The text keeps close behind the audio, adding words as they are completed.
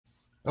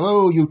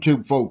Hello,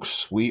 YouTube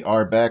folks. We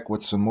are back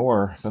with some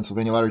more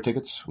Pennsylvania Lottery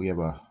tickets. We have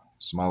a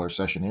smaller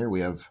session here.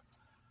 We have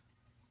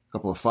a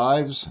couple of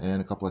 5s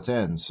and a couple of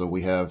 10s. So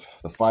we have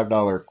the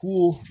 $5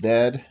 Cool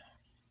Dad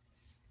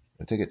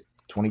ticket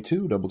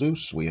 22, double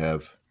deuce. We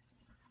have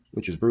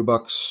Witch's Brew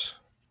Bucks,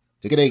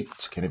 ticket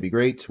 8, Can It Be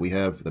Great? We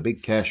have the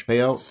Big Cash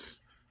Payout,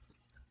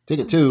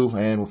 ticket 2,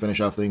 and we'll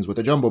finish off things with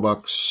the Jumbo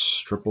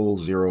Bucks,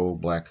 000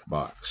 Black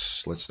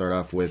Box. Let's start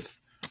off with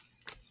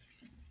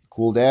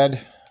Cool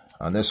Dad.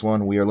 On this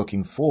one, we are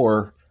looking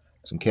for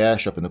some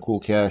cash up in the Cool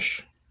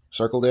Cash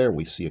circle there.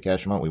 We see a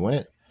cash amount, we win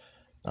it.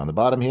 On the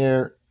bottom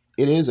here,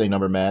 it is a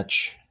number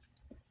match.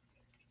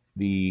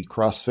 The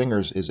crossed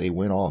fingers is a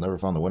win all. Never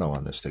found the win all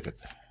on this ticket.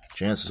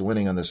 Chances of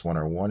winning on this one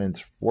are 1 in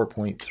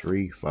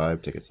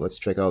 4.35 tickets. Let's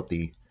check out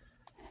the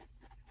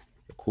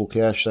Cool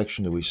Cash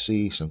section. Do we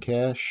see some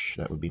cash?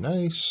 That would be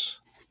nice.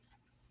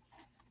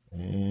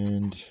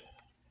 And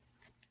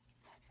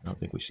I don't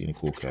think we see any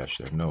Cool Cash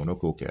there. No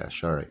Cool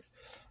Cash. All right.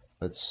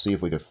 Let's see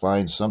if we could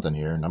find something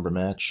here. Number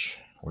match.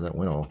 Or that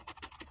win all.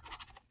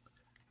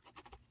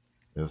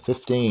 We have a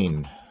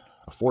 15,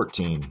 a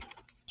 14,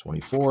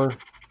 24,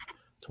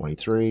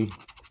 23,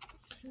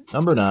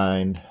 number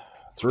 9,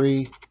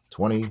 3,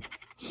 20,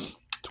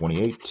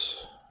 28,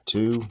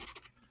 2,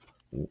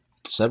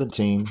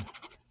 17,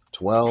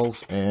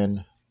 12,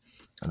 and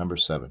a number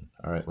 7.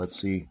 All right, let's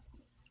see.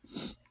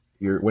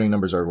 Your winning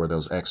numbers are where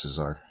those X's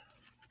are.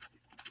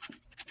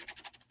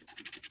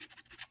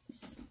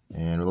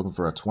 And we're looking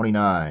for a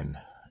 29,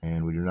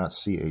 and we do not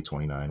see a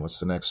 29. What's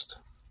the next?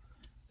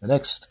 The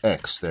next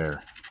X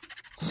there.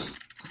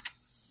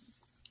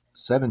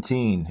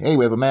 17. Hey,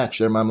 we have a match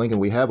there, Mom Lincoln.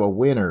 We have a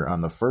winner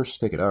on the first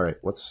ticket. All right,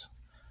 what's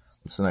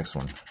the next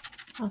one?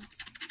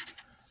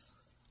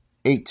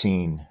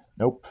 18.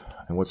 Nope.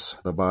 And what's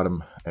the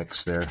bottom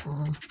X there?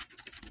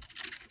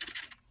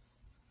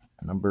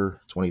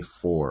 Number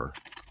 24.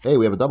 Hey,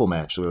 we have a double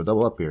match, so we have a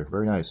double up here.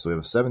 Very nice. So we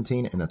have a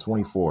 17 and a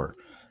 24.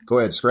 Go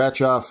ahead,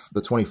 scratch off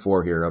the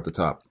 24 here up the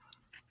top.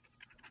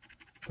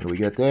 What do we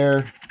get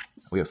there?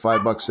 We have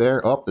 $5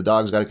 there. Oh, the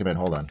dog's got to come in.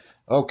 Hold on.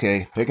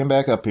 Okay, picking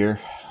back up here.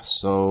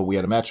 So we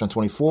had a match on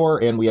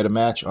 24, and we had a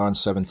match on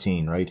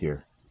 17 right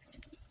here.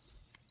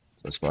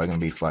 So it's probably going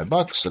to be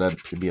 $5, so that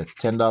should be a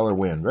 $10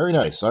 win. Very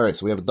nice. All right,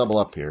 so we have a double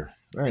up here.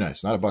 Very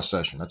nice. Not a bust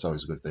session. That's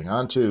always a good thing.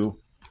 On to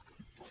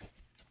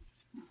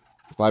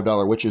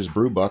 $5 Witch's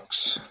Brew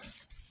Bucks.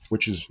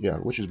 Witch's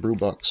Brew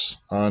Bucks.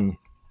 On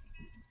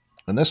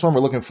this one, we're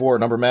looking for a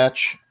number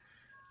match.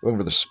 We're looking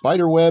for the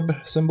spider web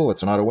symbol.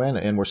 It's an auto win,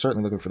 and we're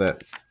certainly looking for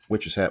that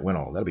Witch's Hat win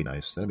all. That'd be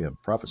nice. That'd be a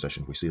profit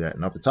session if we see that.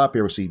 And up the top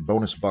here, we see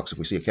bonus bucks. If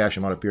we see a cash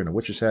amount up here in a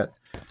Witch's Hat,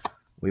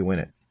 we win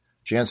it.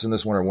 Chances in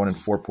this one are 1 in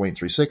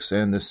 4.36,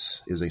 and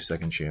this is a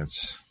second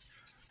chance.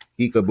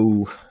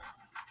 Eekaboo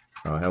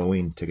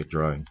Halloween ticket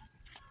drawing.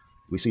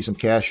 We see some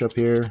cash up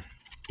here.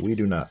 We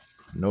do not.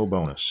 No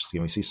bonus.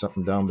 Can we see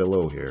something down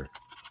below here?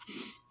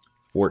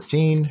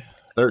 14,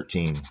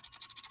 13,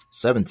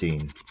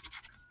 17,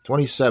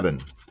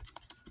 27,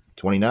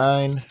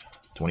 29,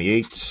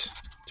 28,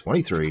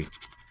 23,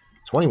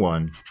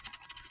 21,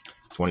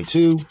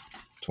 22,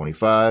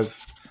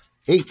 25,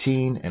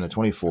 18, and a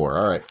 24.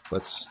 All right,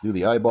 let's do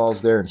the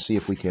eyeballs there and see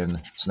if we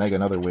can snag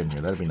another win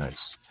here. That'd be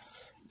nice.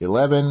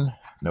 11,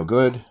 no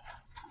good.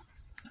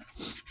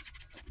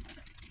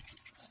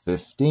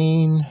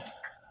 15,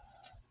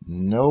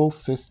 no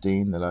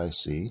 15 that I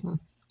see.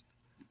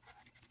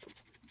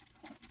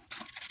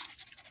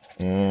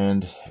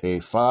 And a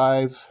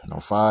 5, no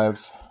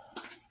 5.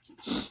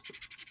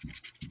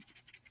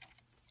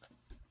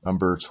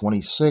 Number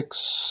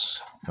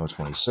 26, no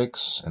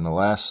 26. And the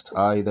last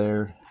eye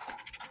there.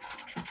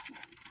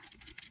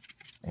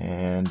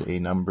 And a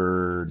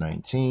number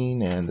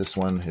 19. And this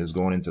one is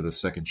going into the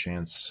second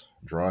chance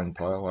drawing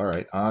pile. All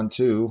right, on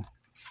to,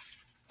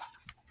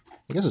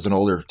 I guess it's an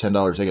older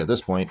 $10 ticket at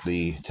this point.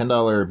 The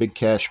 $10 big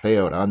cash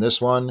payout on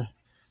this one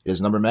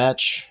is number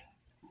match.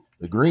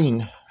 The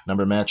green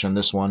number match on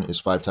this one is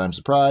 5 times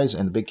the prize,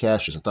 and the big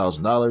cash is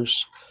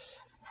 $1,000.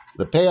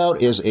 The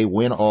payout is a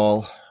win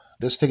all.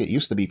 This ticket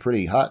used to be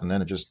pretty hot, and then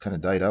it just kind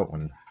of died out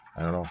when,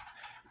 I don't know.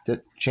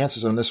 The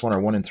chances on this one are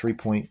 1 in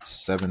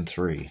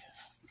 3.73.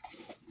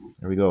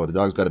 There we go. The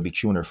dog's got to be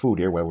chewing her food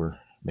here while we're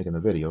making the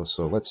video.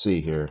 So let's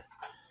see here.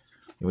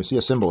 And we see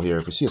a symbol here.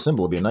 If we see a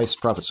symbol, it'll be a nice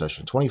profit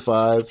session.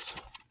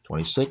 25,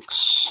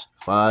 26,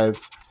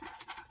 5,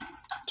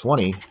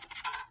 20,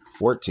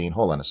 14.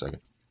 Hold on a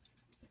second.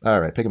 All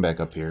right, picking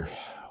back up here.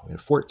 We have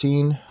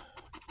 14,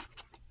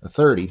 a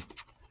 30,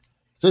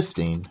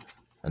 15,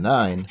 a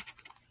 9,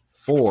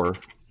 4,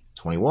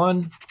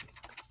 21,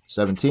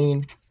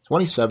 17,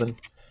 27,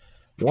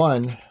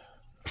 1,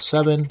 a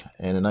 7,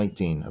 and a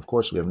 19. Of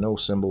course, we have no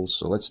symbols,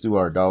 so let's do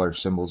our dollar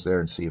symbols there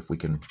and see if we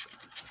can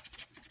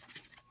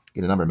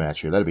get a number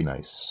match here. That'd be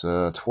nice.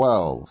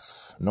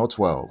 12, no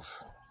 12.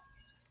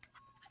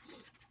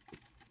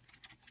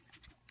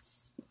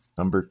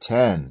 Number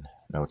 10,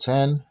 no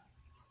 10.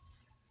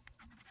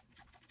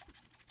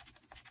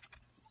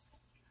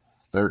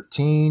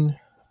 13,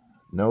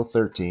 no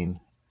 13.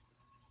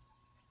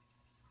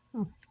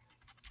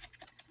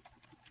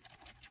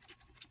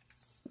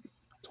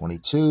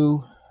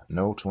 22.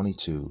 No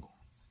 22.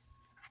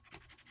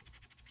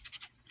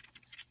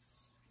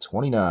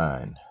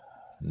 29.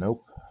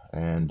 Nope.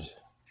 And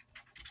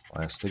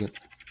last ticket.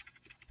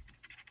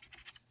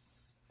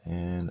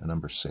 And a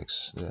number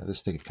 6. Yeah,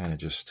 this ticket kind of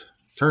just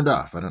turned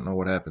off. I don't know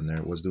what happened there.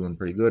 It was doing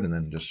pretty good and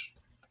then just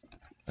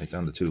right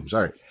down the tubes.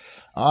 All right.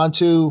 On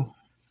to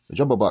the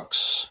Jumbo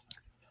Bucks.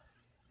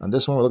 On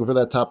this one, we're looking for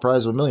that top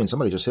prize of $1 million.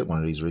 Somebody just hit one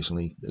of these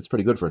recently. It's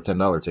pretty good for a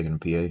 $10 ticket in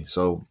PA.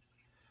 So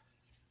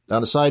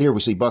down the side here,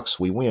 we see Bucks.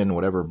 We win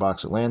whatever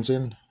box it lands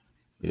in.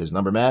 It is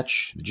number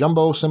match. The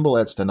Jumbo symbol,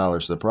 that's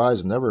 $10 to the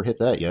prize. Never hit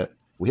that yet.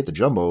 We hit the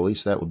Jumbo, at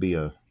least that would be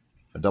a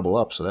double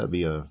up. So that would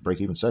be a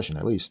break-even session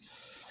at least.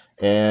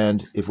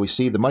 And if we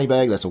see the money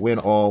bag, that's a win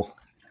all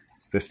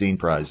 15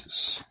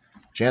 prizes.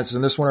 Chances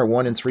in this one are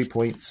 1 in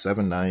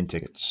 3.79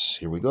 tickets.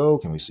 Here we go.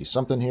 Can we see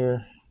something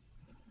here?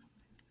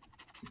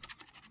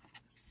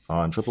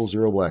 On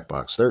 000 black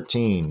box.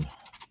 13,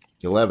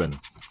 11,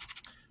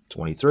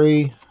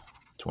 23,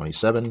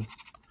 27,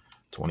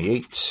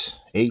 28,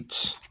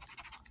 8,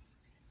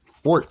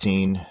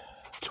 14,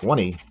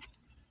 20,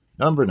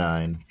 number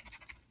 9,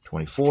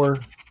 24,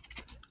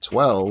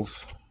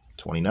 12,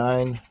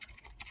 29,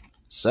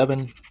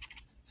 7,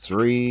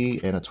 3,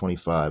 and a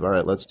 25. All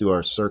right, let's do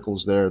our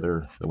circles there.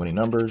 They're the winning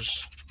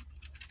numbers.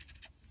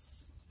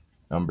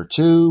 Number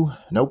 2,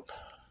 nope.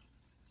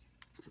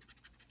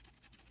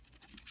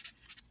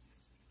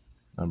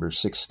 Number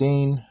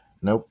 16,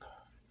 nope.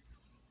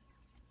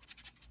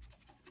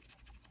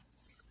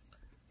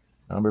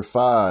 Number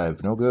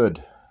 5, no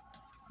good.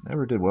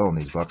 Never did well in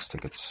these Bucks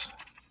tickets.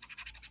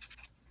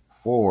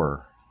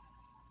 4,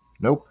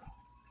 nope.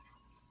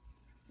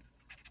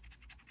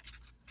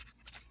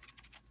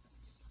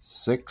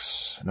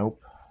 6,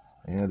 nope.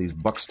 Yeah, these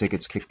Bucks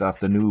tickets kicked off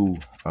the new,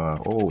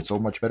 it's so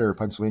much better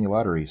Pennsylvania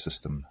lottery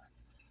system.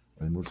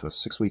 We moved to a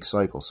 6-week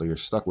cycle, so you're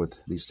stuck with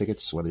these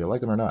tickets whether you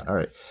like them or not. All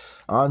right,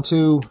 on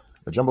to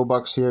the Jumbo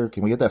Bucks here.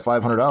 Can we get that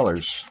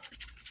 $500?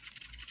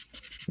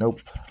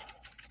 Nope.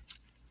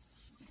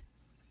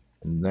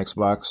 In the next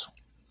box,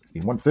 be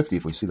 150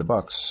 if we see the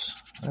Bucks.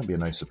 That'd be a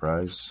nice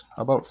surprise.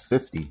 How about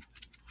 50?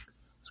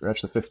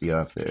 Scratch the 50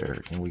 off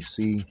there. Can we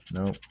see?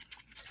 Nope.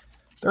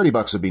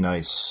 $30 would be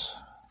nice.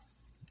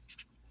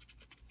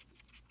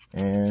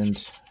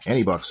 And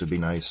any Bucks would be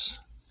nice.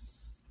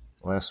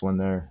 Last one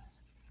there.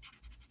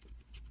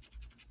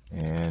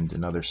 And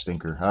another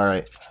stinker. All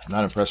right.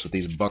 Not impressed with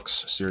these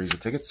Bucks series of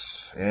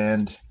tickets.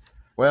 And,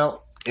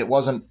 well, it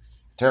wasn't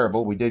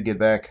terrible. We did get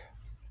back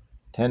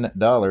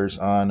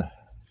 $10 on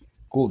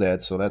Cool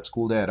Dad. So that's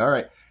Cool Dad. All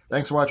right.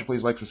 Thanks for watching.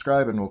 Please like,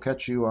 subscribe, and we'll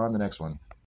catch you on the next one.